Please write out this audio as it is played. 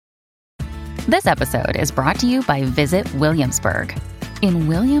This episode is brought to you by Visit Williamsburg. In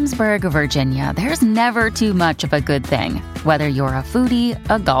Williamsburg, Virginia, there's never too much of a good thing. Whether you're a foodie,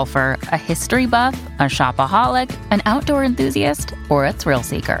 a golfer, a history buff, a shopaholic, an outdoor enthusiast, or a thrill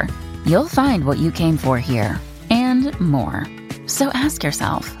seeker, you'll find what you came for here and more. So ask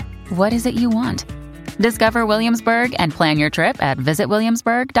yourself, what is it you want? Discover Williamsburg and plan your trip at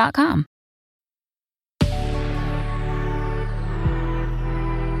visitwilliamsburg.com.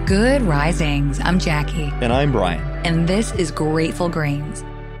 Good risings. I'm Jackie. And I'm Brian. And this is Grateful Grains.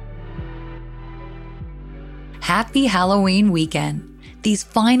 Happy Halloween weekend. These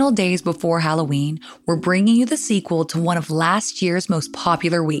final days before Halloween, we're bringing you the sequel to one of last year's most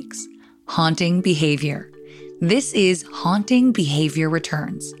popular weeks, Haunting Behavior. This is Haunting Behavior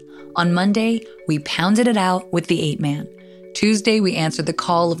Returns. On Monday, we pounded it out with the 8-Man. Tuesday, we answered the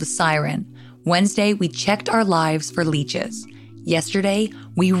call of a siren. Wednesday, we checked our lives for leeches. Yesterday,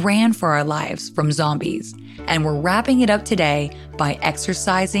 we ran for our lives from zombies, and we're wrapping it up today by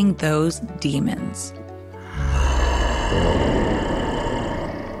exorcising those demons.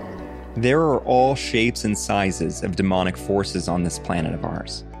 There are all shapes and sizes of demonic forces on this planet of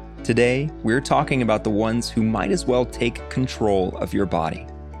ours. Today, we're talking about the ones who might as well take control of your body.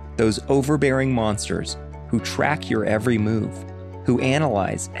 Those overbearing monsters who track your every move, who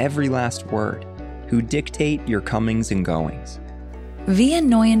analyze every last word, who dictate your comings and goings. Via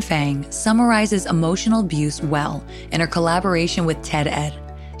Nguyen Phang summarizes emotional abuse well in her collaboration with TED Ed.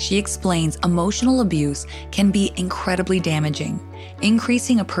 She explains emotional abuse can be incredibly damaging,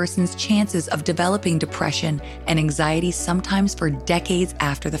 increasing a person's chances of developing depression and anxiety sometimes for decades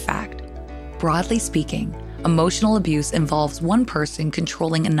after the fact. Broadly speaking, emotional abuse involves one person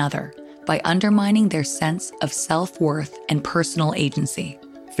controlling another by undermining their sense of self-worth and personal agency.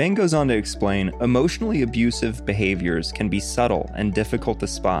 Phang goes on to explain, emotionally abusive behaviors can be subtle and difficult to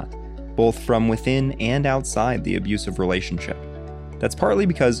spot, both from within and outside the abusive relationship. That's partly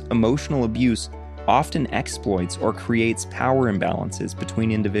because emotional abuse often exploits or creates power imbalances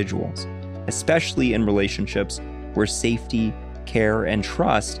between individuals, especially in relationships where safety, care, and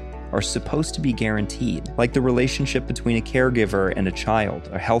trust are supposed to be guaranteed, like the relationship between a caregiver and a child,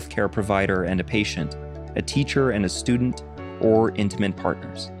 a healthcare provider and a patient, a teacher and a student, or intimate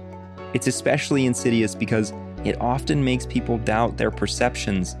partners. It's especially insidious because it often makes people doubt their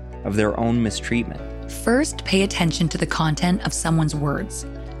perceptions of their own mistreatment. First, pay attention to the content of someone's words.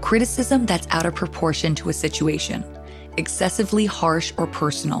 Criticism that's out of proportion to a situation, excessively harsh or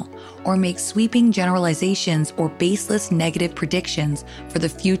personal, or makes sweeping generalizations or baseless negative predictions for the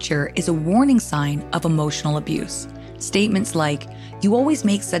future is a warning sign of emotional abuse. Statements like, "You always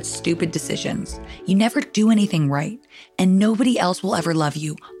make such stupid decisions," "You never do anything right," and "Nobody else will ever love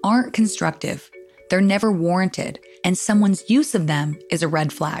you" aren't constructive. They're never warranted, and someone's use of them is a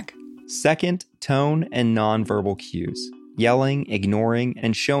red flag. Second, tone and nonverbal cues. Yelling, ignoring,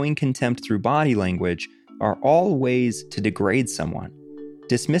 and showing contempt through body language are all ways to degrade someone.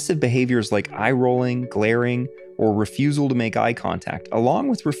 Dismissive behaviors like eye-rolling, glaring, or refusal to make eye contact, along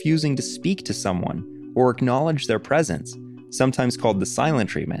with refusing to speak to someone or acknowledge their presence, sometimes called the silent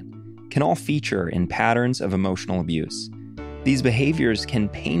treatment, can all feature in patterns of emotional abuse. These behaviors can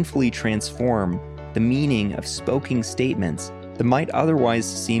painfully transform the meaning of spoken statements that might otherwise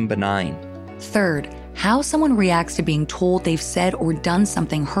seem benign. Third, how someone reacts to being told they've said or done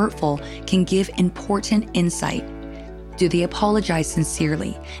something hurtful can give important insight. Do they apologize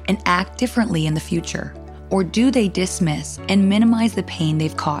sincerely and act differently in the future? Or do they dismiss and minimize the pain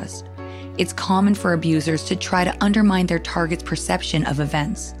they've caused? It's common for abusers to try to undermine their target's perception of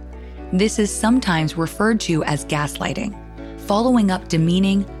events. This is sometimes referred to as gaslighting, following up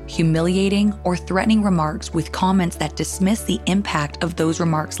demeaning, humiliating, or threatening remarks with comments that dismiss the impact of those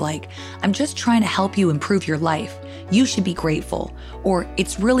remarks like, "I'm just trying to help you improve your life. You should be grateful," or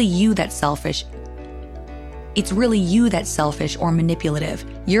 "It's really you that's selfish or manipulative.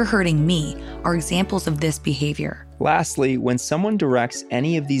 You're hurting me," are examples of this behavior. Lastly, when someone directs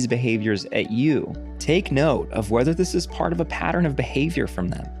any of these behaviors at you, take note of whether this is part of a pattern of behavior from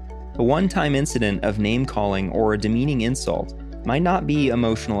them. A one-time incident of name-calling or a demeaning insult might not be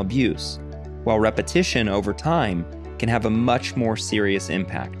emotional abuse, while repetition over time can have a much more serious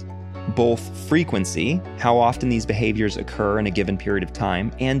impact. Both frequency, how often these behaviors occur in a given period of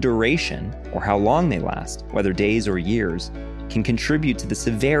time, and duration, or how long they last, whether days or years, can contribute to the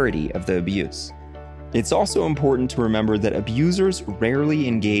severity of the abuse. It's also important to remember that abusers rarely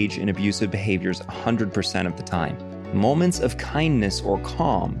engage in abusive behaviors 100% of the time. Moments of kindness or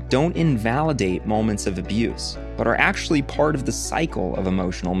calm don't invalidate moments of abuse, but are actually part of the cycle of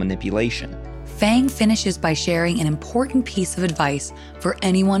emotional manipulation. Fang finishes by sharing an important piece of advice for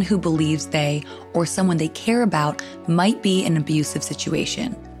anyone who believes they or someone they care about might be in an abusive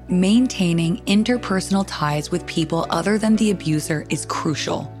situation. Maintaining interpersonal ties with people other than the abuser is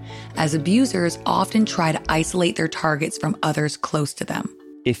crucial, as abusers often try to isolate their targets from others close to them.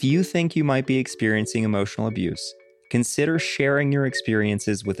 If you think you might be experiencing emotional abuse, consider sharing your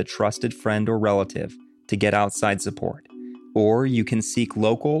experiences with a trusted friend or relative to get outside support. Or you can seek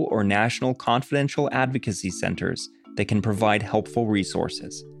local or national confidential advocacy centers that can provide helpful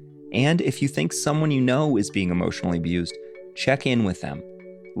resources. And if you think someone you know is being emotionally abused, check in with them.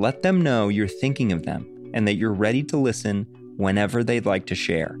 Let them know you're thinking of them and that you're ready to listen whenever they'd like to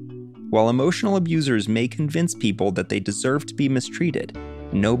share. While emotional abusers may convince people that they deserve to be mistreated,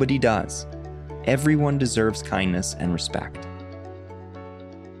 nobody does. Everyone deserves kindness and respect.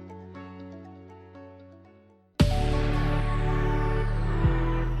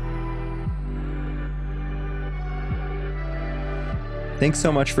 Thanks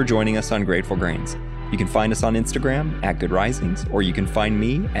so much for joining us on Grateful Grains. You can find us on Instagram at Good Risings, or you can find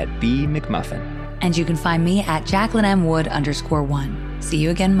me at B McMuffin. And you can find me at JacquelineM Wood_1. See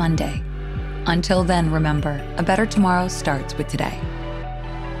you again Monday. Until then, remember, a better tomorrow starts with today.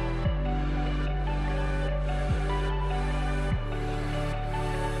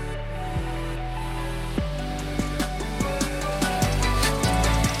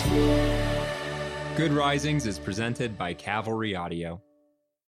 Good Risings is presented by Cavalry Audio.